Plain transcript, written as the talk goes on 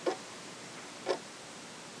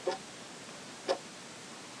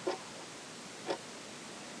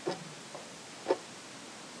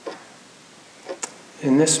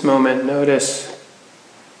in this moment, notice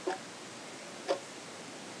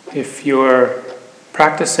if you're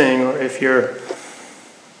practicing or if you're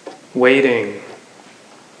waiting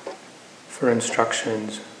for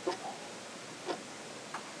instructions.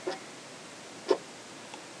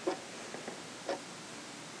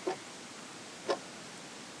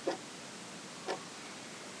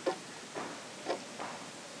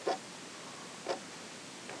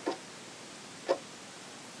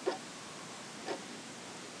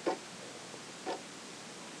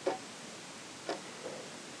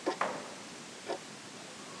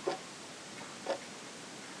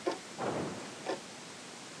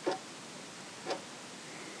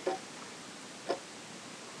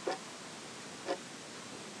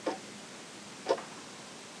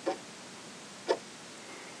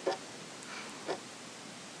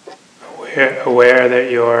 Aware that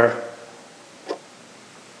you're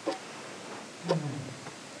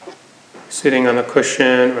sitting on the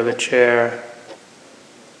cushion or the chair,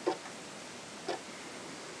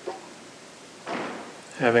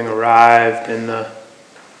 having arrived in the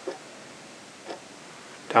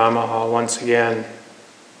Dhamma hall once again,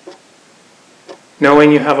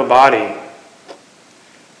 knowing you have a body.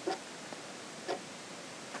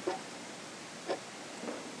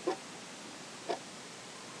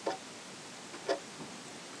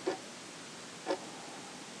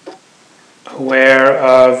 Aware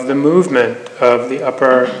of the movement of the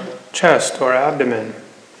upper chest or abdomen.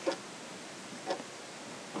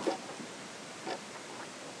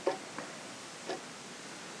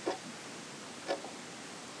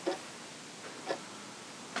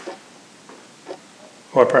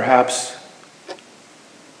 Or perhaps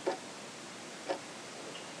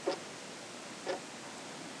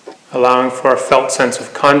allowing for a felt sense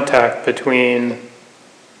of contact between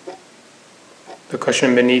the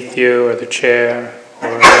cushion beneath you or the chair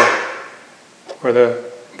or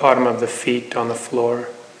the bottom of the feet on the floor.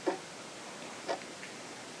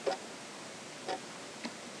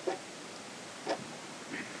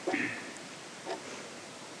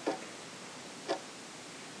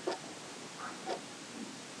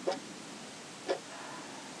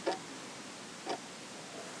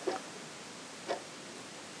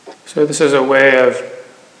 So this is a way of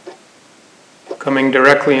coming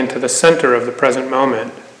directly into the center of the present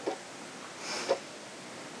moment.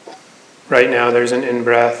 Right now there's an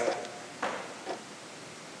in-breath.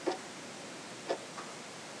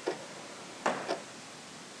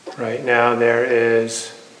 Right now there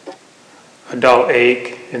is a dull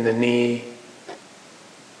ache in the knee.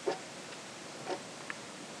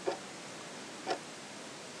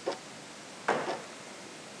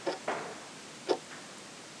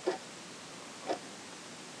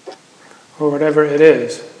 Or whatever it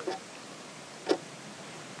is.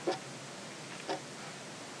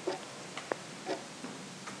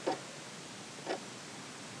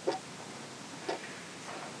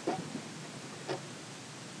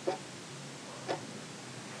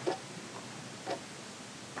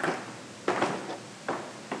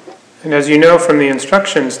 And as you know from the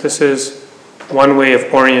instructions, this is one way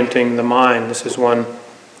of orienting the mind. This is one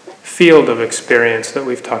field of experience that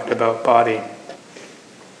we've talked about: body,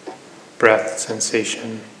 breath,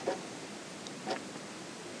 sensation.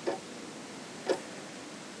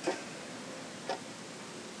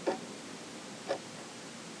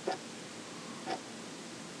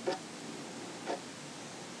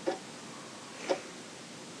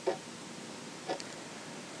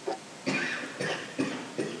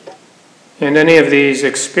 And any of these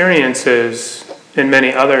experiences, and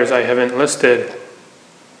many others I haven't listed,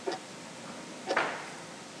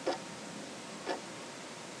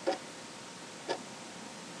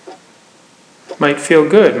 might feel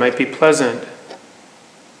good, might be pleasant.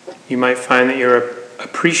 You might find that you're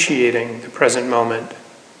appreciating the present moment.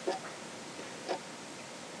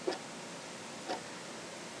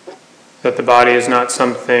 That the body is not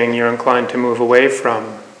something you're inclined to move away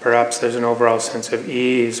from. Perhaps there's an overall sense of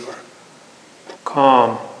ease or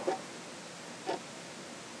calm.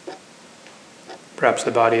 Perhaps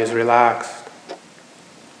the body is relaxed.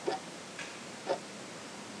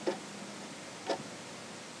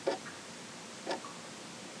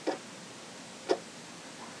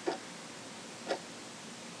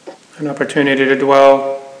 An opportunity to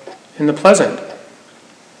dwell in the pleasant.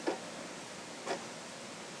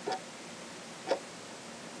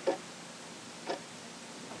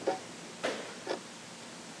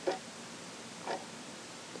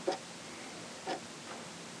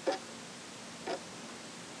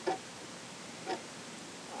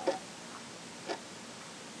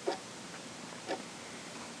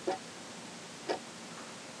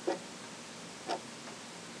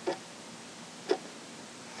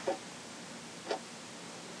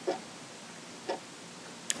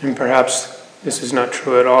 And perhaps this is not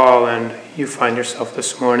true at all, and you find yourself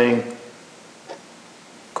this morning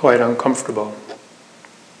quite uncomfortable.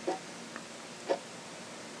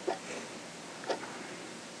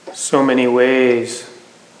 So many ways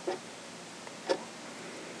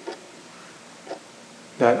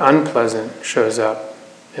that unpleasant shows up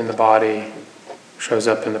in the body, shows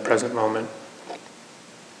up in the present moment.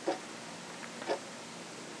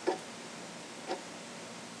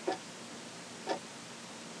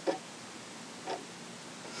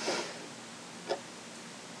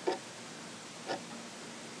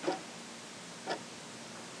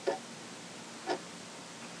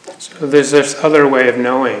 So there's this other way of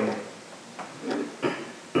knowing.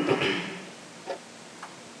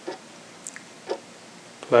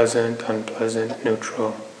 Pleasant, unpleasant,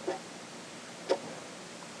 neutral.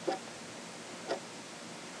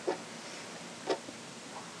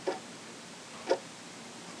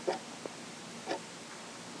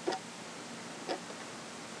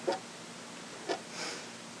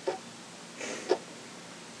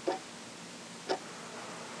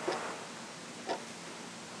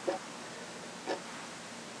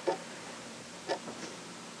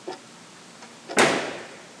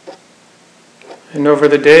 And over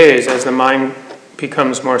the days, as the mind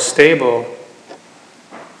becomes more stable,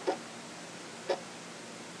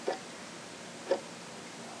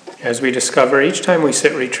 as we discover each time we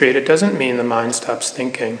sit retreat, it doesn't mean the mind stops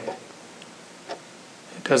thinking.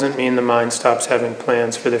 It doesn't mean the mind stops having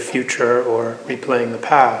plans for the future or replaying the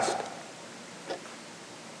past.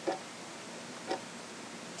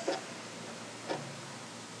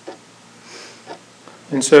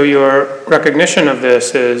 And so your recognition of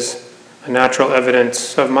this is a natural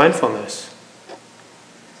evidence of mindfulness.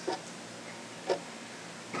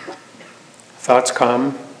 Thoughts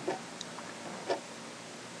come.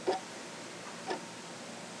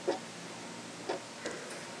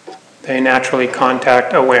 They naturally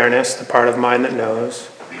contact awareness, the part of mind that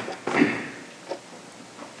knows.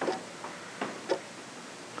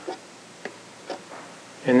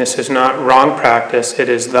 And this is not wrong practice, it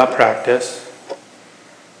is the practice.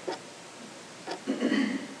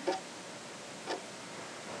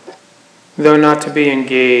 Though not to be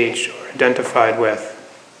engaged or identified with.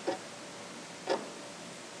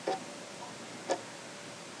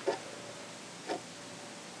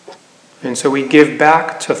 And so we give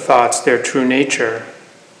back to thoughts their true nature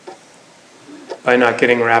by not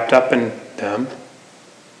getting wrapped up in them.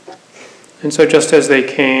 And so just as they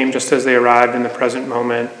came, just as they arrived in the present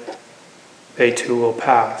moment, they too will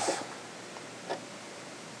pass.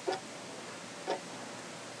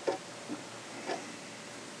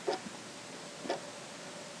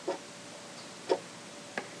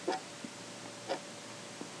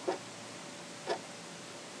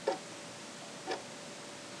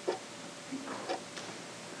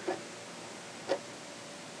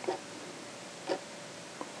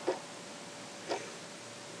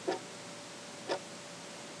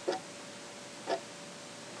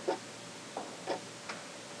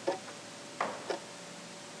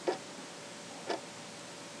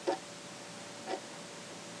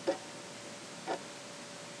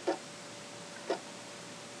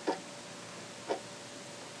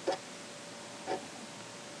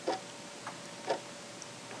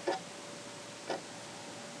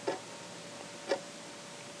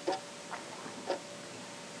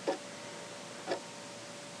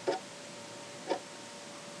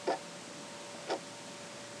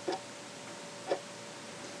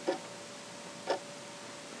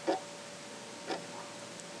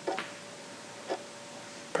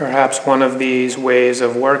 Perhaps one of these ways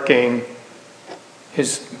of working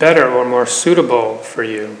is better or more suitable for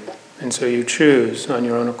you, and so you choose on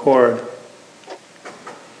your own accord.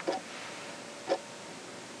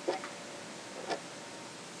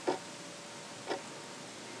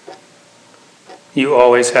 You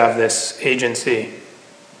always have this agency.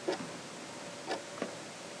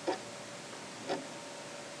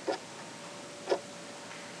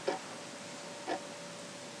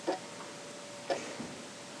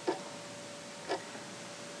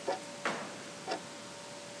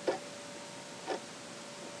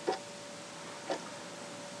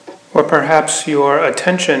 Or perhaps your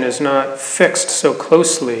attention is not fixed so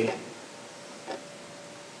closely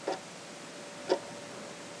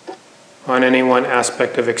on any one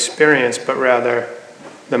aspect of experience, but rather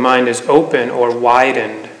the mind is open or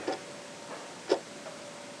widened,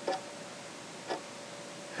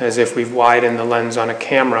 as if we've widened the lens on a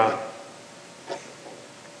camera.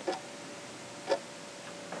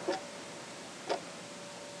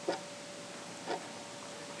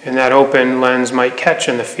 And that open lens might catch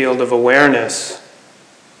in the field of awareness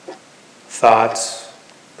thoughts,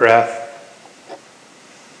 breath,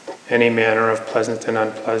 any manner of pleasant and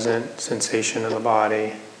unpleasant sensation in the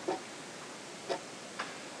body.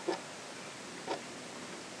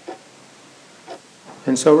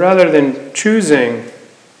 And so rather than choosing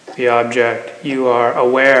the object, you are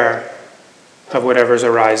aware of whatever's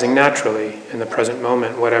arising naturally in the present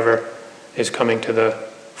moment, whatever is coming to the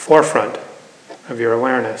forefront of your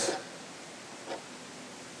awareness.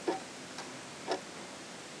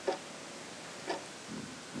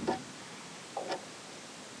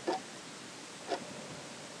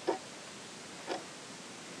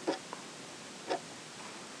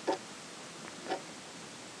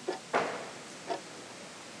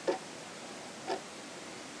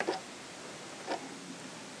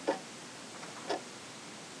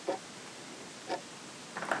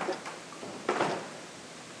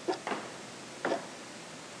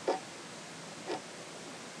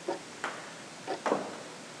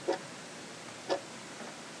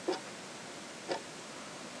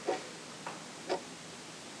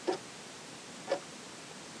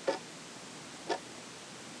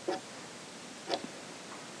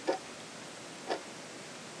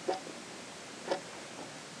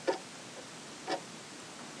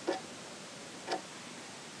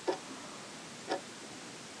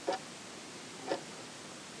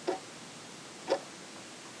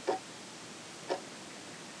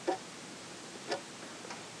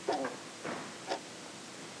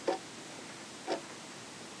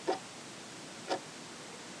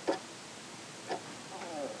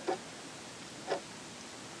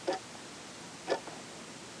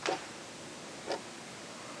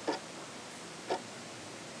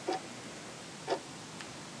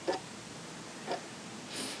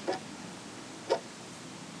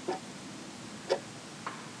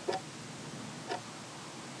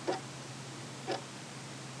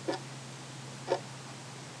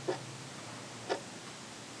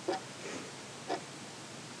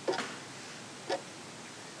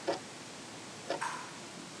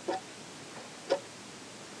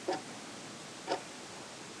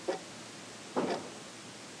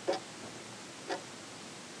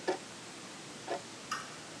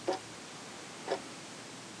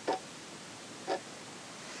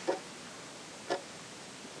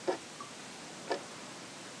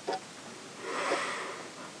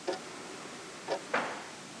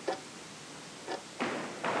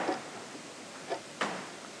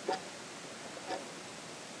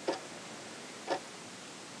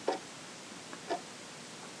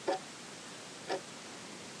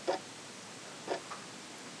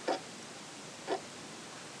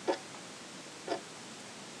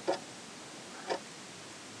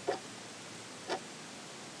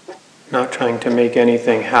 Not trying to make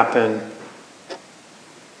anything happen,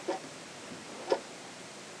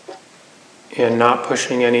 and not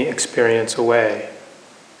pushing any experience away.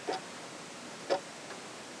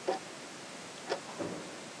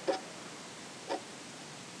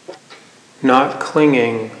 Not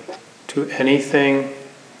clinging to anything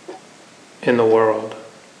in the world.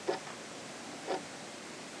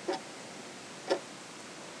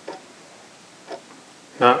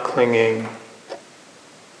 Not clinging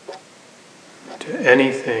to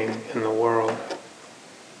anything in the world.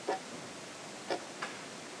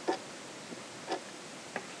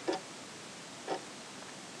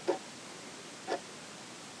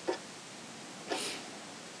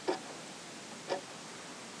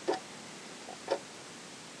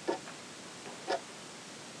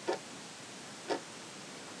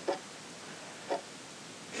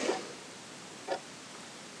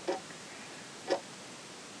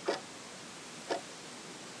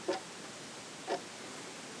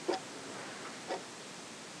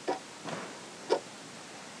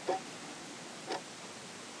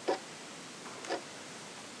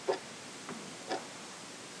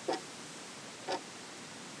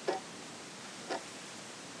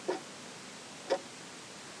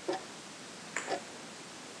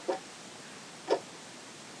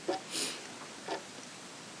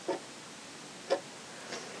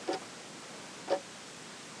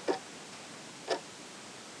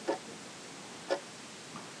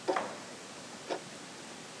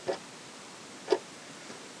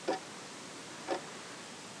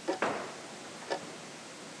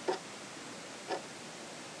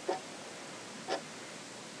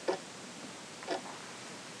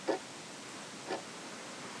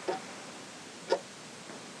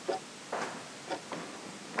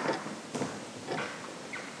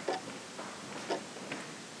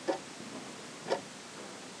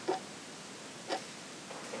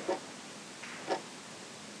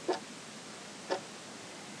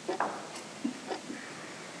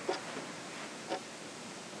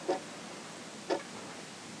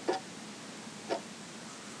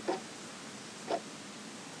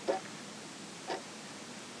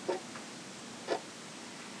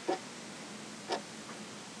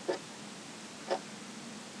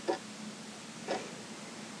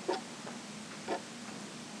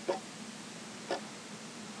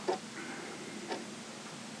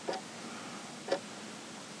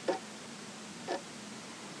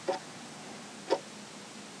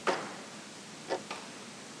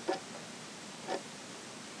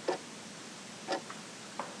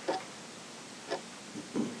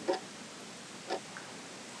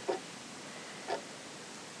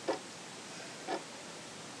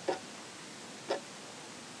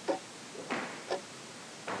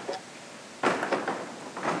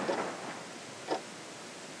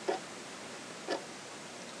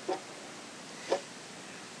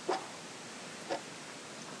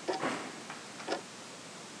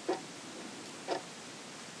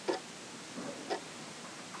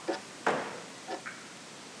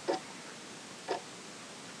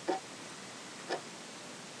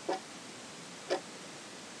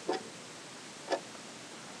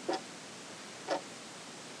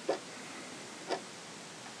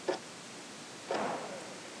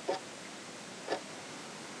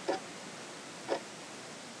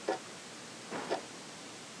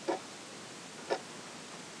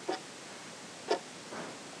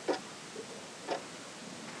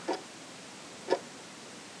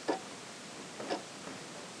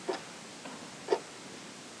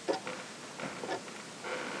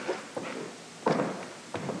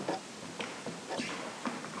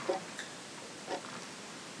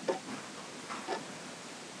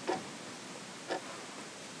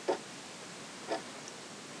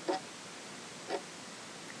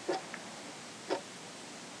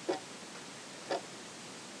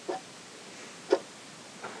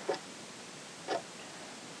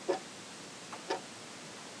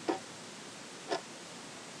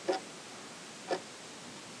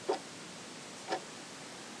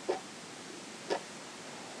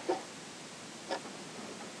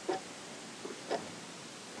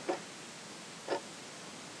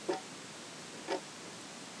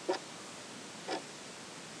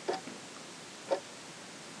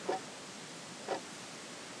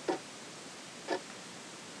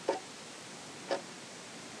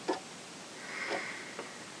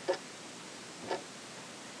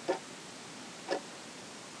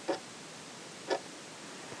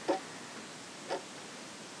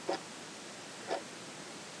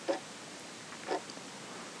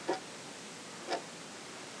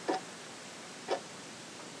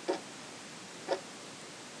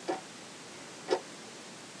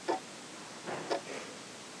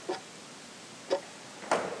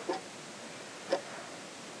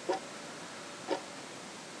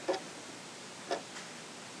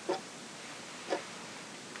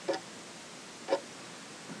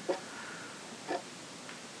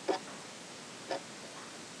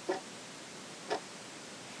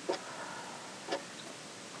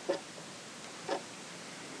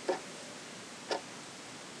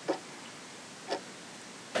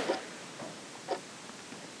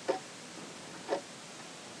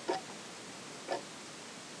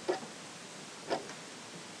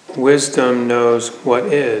 Wisdom knows what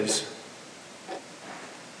is.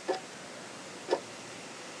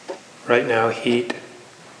 Right now, heat.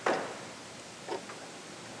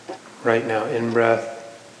 Right now, in-breath.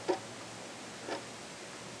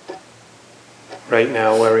 Right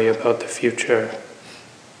now, worry about the future.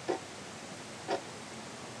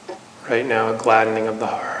 Right now, a gladdening of the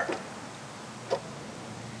heart.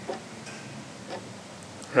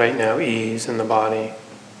 Right now, ease in the body.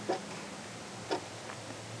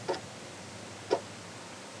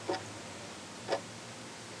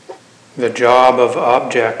 The job of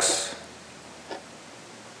objects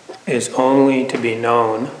is only to be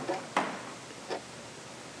known.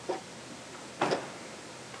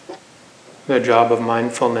 The job of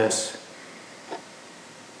mindfulness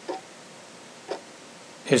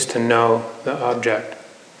is to know the object.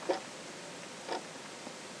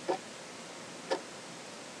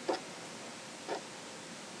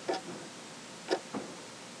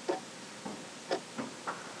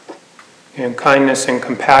 And kindness and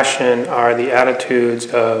compassion are the attitudes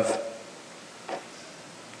of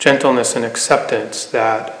gentleness and acceptance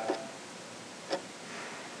that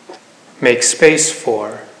make space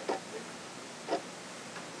for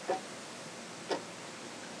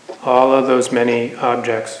all of those many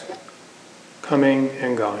objects coming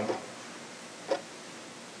and going.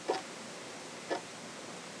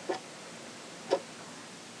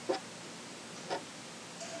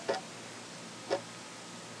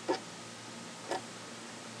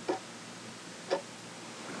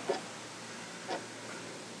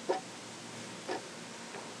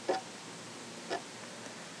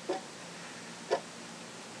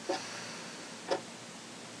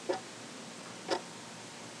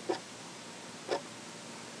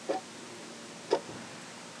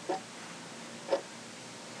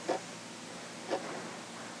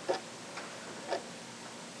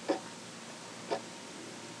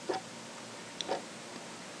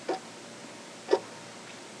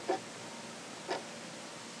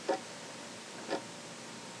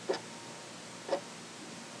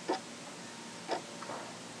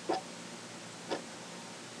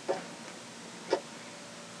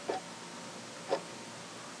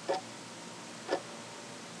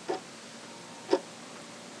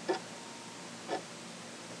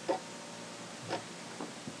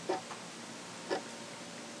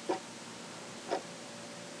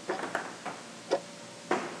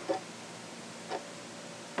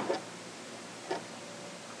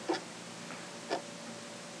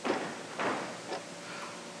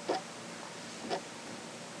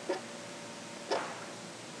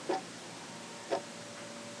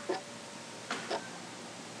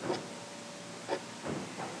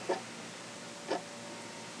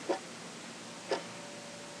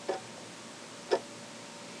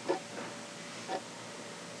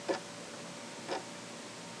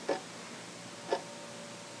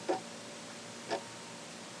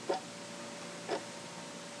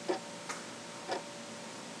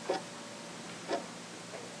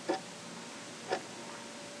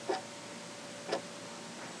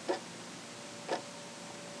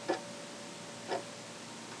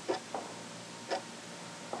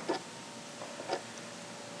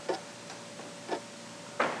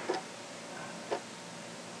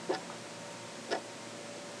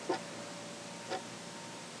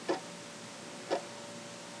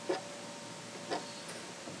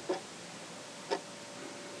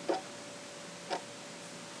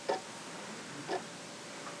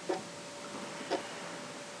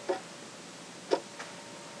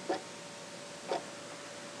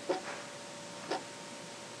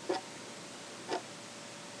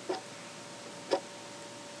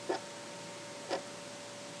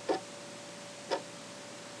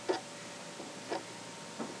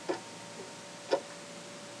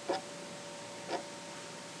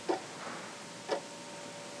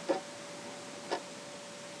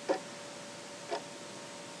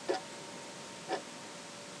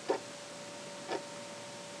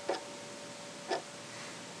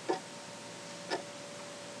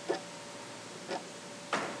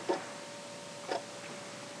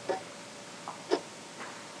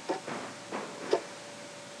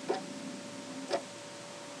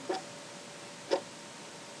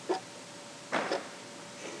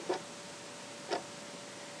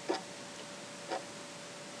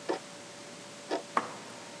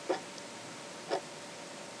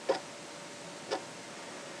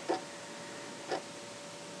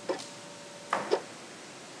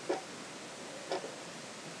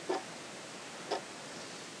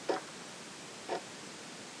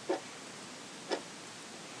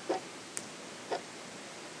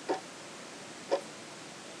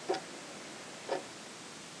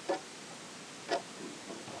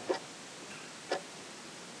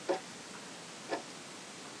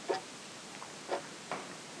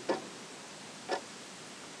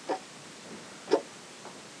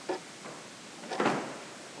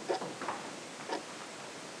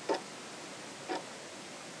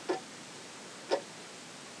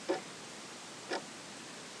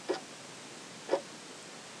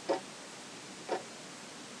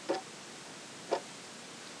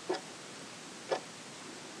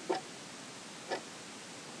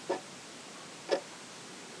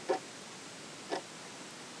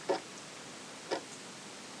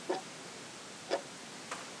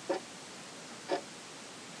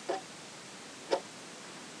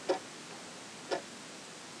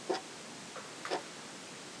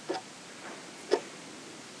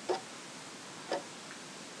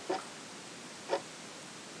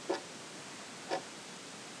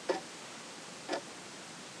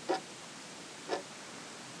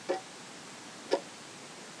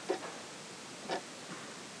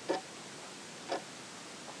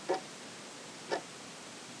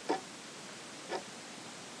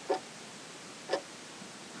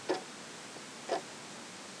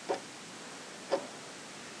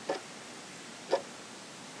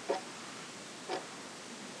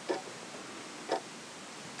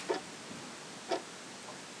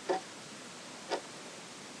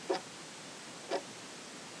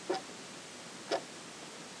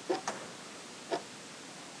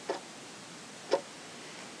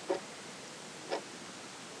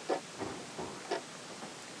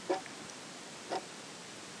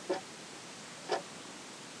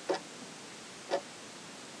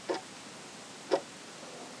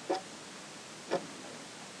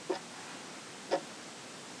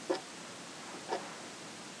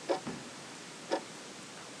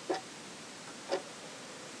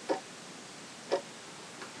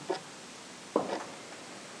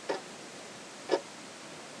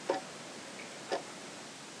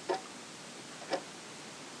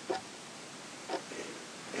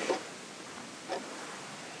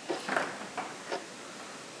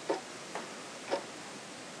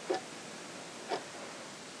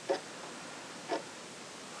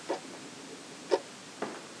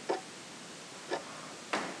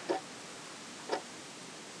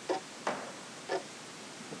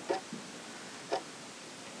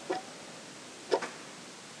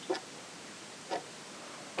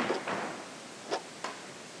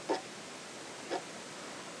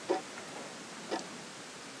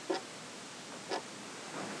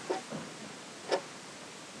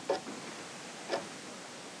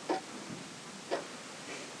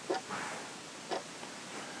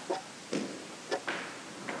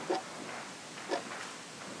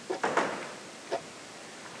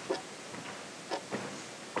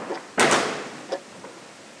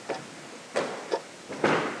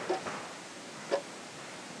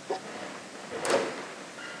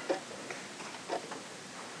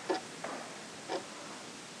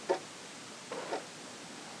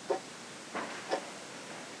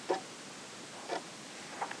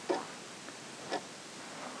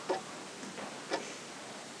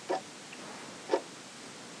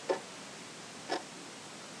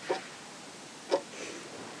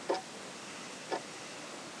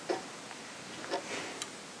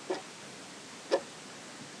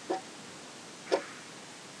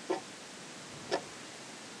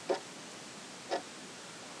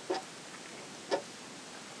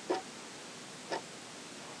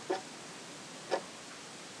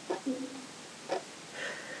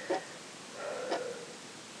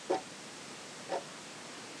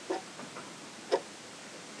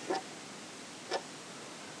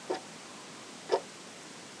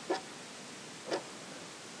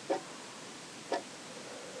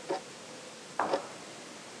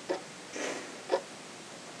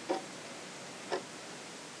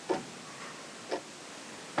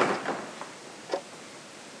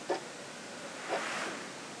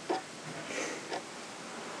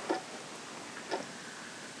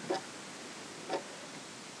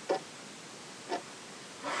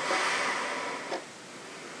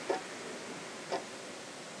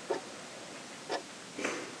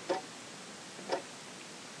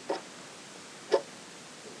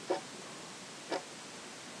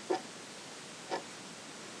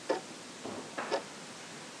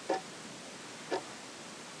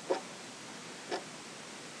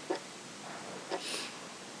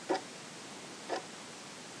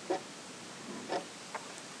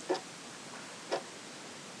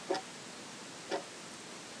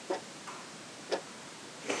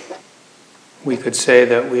 We could say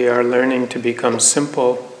that we are learning to become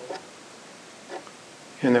simple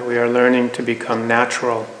and that we are learning to become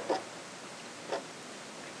natural.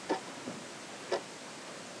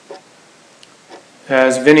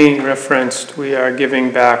 As Vinny referenced, we are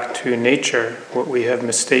giving back to nature what we have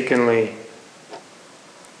mistakenly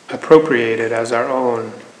appropriated as our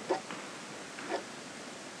own.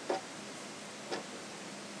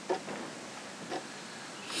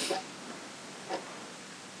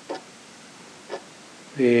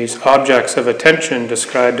 These objects of attention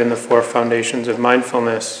described in the 4 foundations of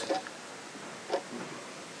mindfulness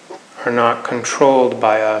are not controlled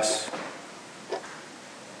by us.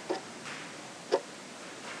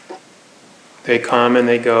 They come and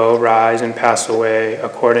they go, rise and pass away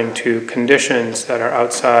according to conditions that are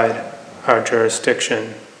outside our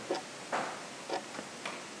jurisdiction.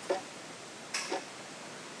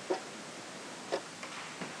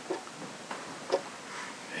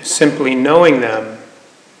 Simply knowing them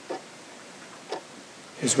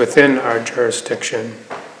is within our jurisdiction.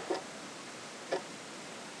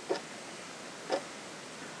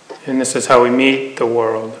 And this is how we meet the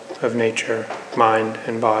world of nature, mind,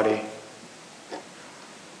 and body.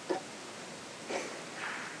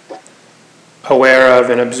 Aware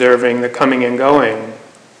of and observing the coming and going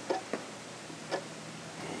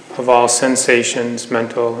of all sensations,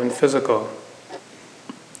 mental and physical.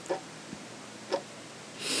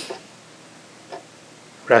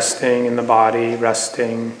 Resting in the body,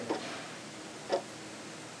 resting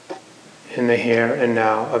in the here and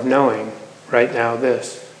now of knowing. Right now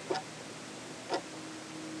this.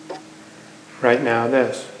 Right now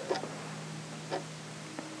this.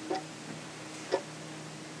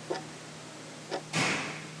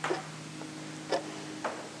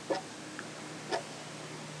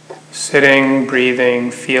 Sitting,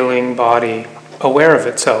 breathing, feeling body, aware of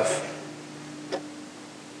itself.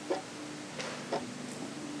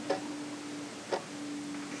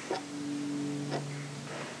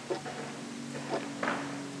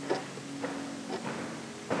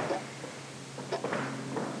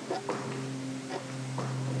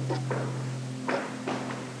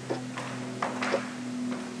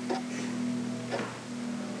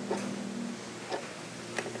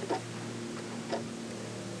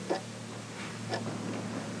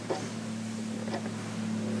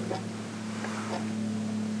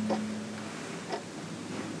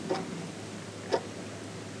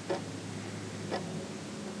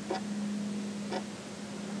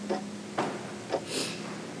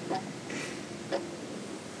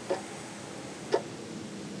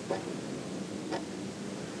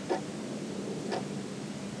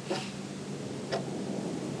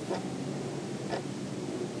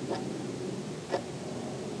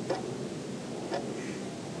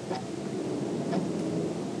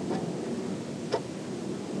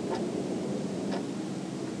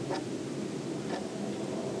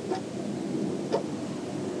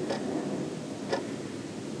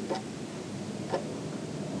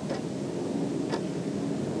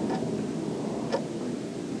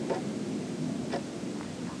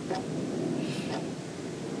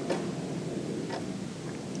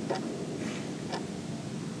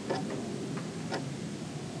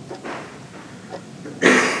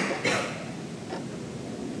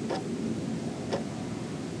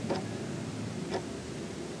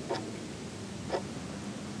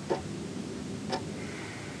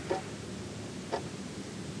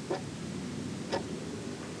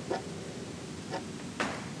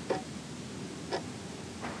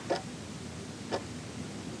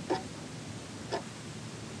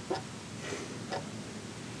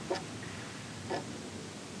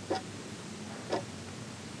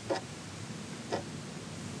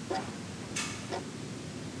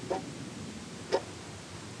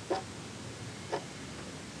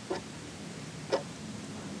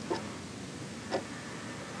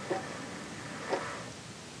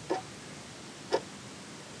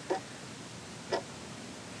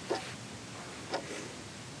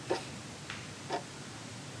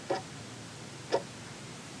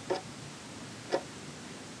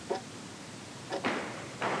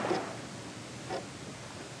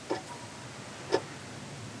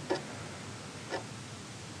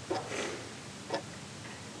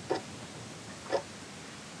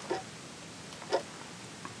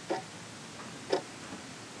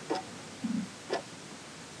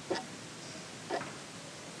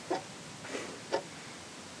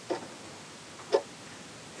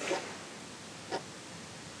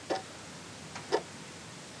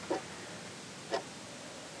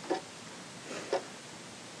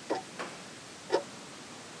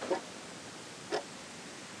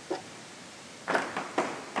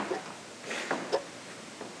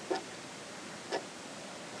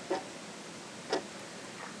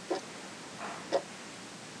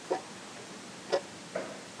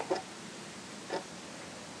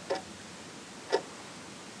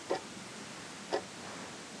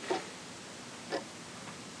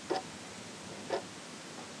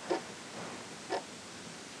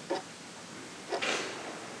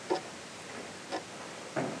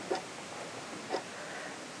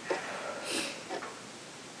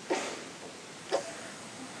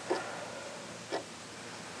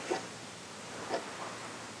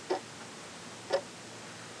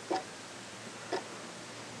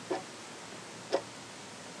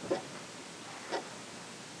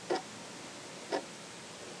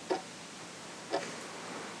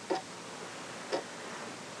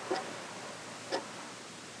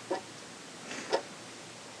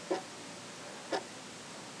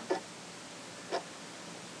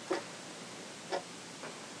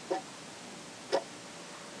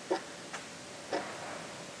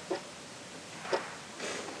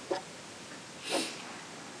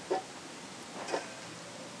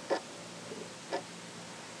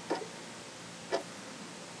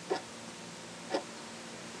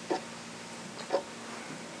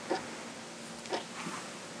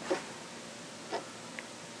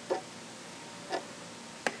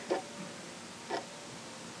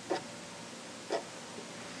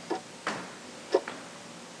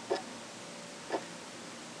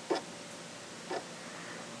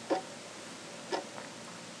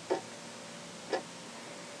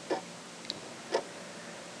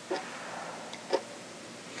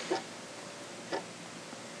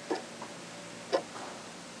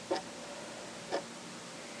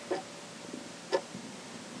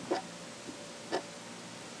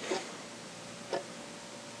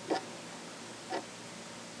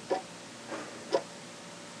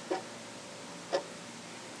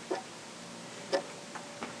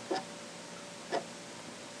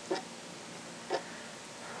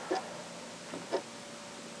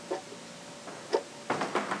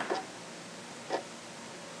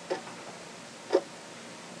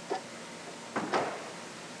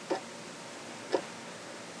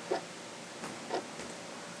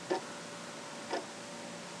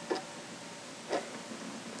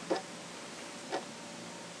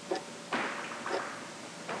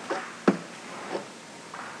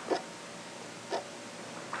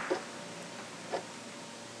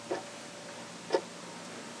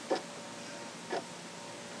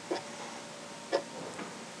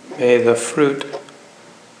 May the fruit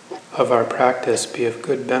of our practice be of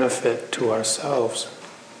good benefit to ourselves.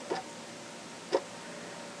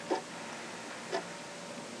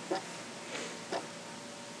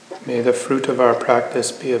 May the fruit of our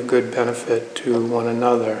practice be of good benefit to one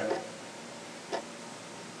another,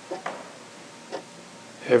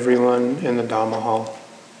 everyone in the Dhamma hall.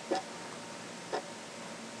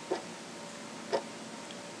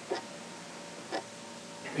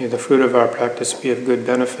 May the fruit of our practice be of good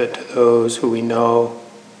benefit to those who we know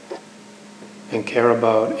and care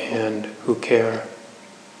about and who care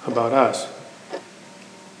about us.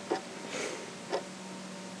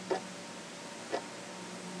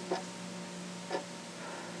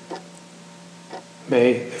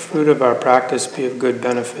 May the fruit of our practice be of good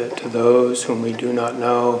benefit to those whom we do not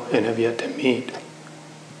know and have yet to meet.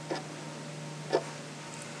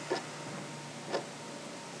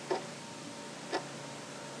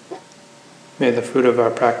 May the fruit of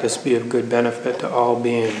our practice be of good benefit to all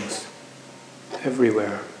beings,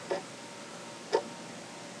 everywhere.